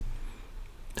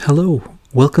Hello,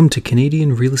 welcome to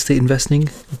Canadian Real Estate Investing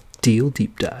Deal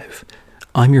Deep Dive.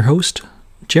 I'm your host,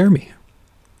 Jeremy.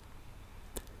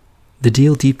 The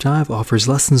Deal Deep Dive offers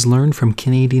lessons learned from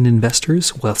Canadian investors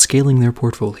while scaling their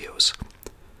portfolios.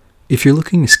 If you're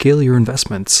looking to scale your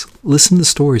investments, listen to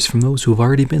stories from those who have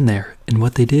already been there and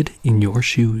what they did in your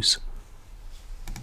shoes.